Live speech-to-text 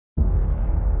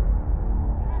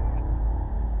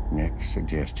Next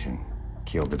suggestion,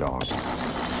 kill the dog.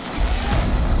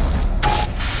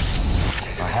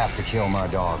 I have to kill my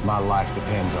dog. My life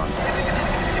depends on it.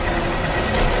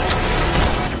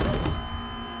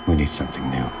 We need something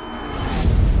new.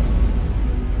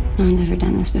 No one's ever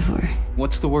done this before.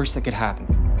 What's the worst that could happen?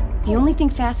 The only thing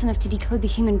fast enough to decode the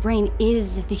human brain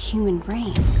is the human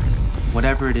brain.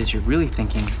 Whatever it is you're really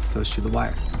thinking goes through the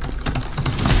wire.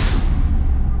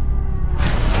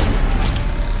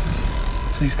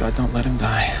 Please, God, don't let him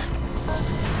die.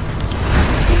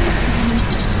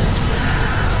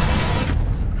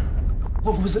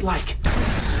 What was it like?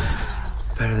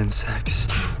 Better than sex.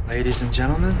 Ladies and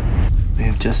gentlemen, we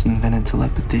have just invented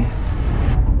telepathy.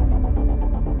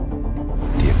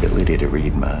 The ability to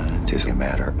read minds is a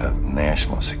matter of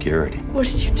national security. What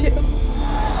did you do?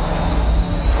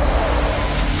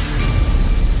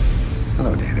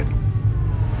 Hello, David.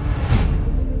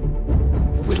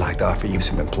 We'd like to offer you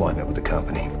some employment with the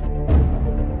company.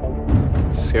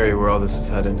 It's scary where all this is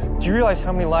headed. Do you realize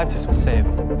how many lives this will save?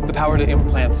 The power to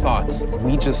implant thoughts.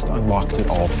 We just unlocked it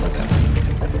all for them.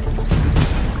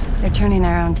 They're turning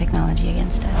our own technology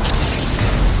against us.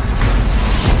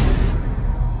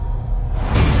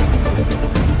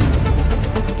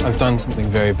 I've done something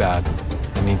very bad.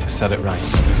 I need to set it right.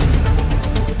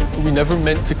 We never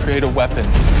meant to create a weapon.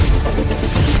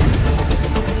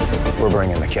 We're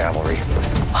bringing the cavalry.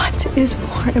 What is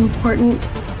more important,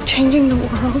 changing the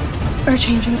world or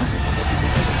changing us?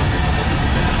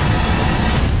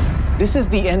 This is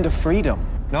the end of freedom.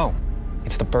 No,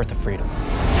 it's the birth of freedom.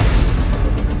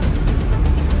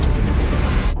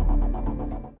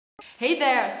 Hey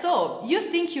there, so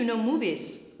you think you know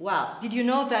movies? Well, did you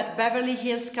know that Beverly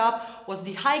Hills Cop was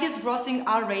the highest grossing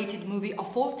R-rated movie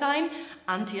of all time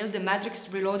until The Matrix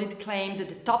Reloaded claimed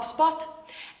the top spot?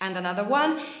 And another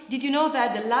one, did you know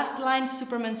that the last line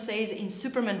Superman says in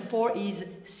Superman 4 is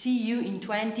 "See you in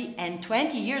 20" and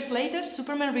 20 years later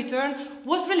Superman Return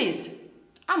was released?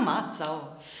 Ammazza!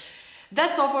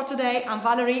 That's all for today. I'm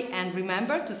Valerie, and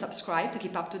remember to subscribe to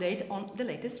keep up to date on the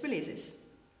latest releases.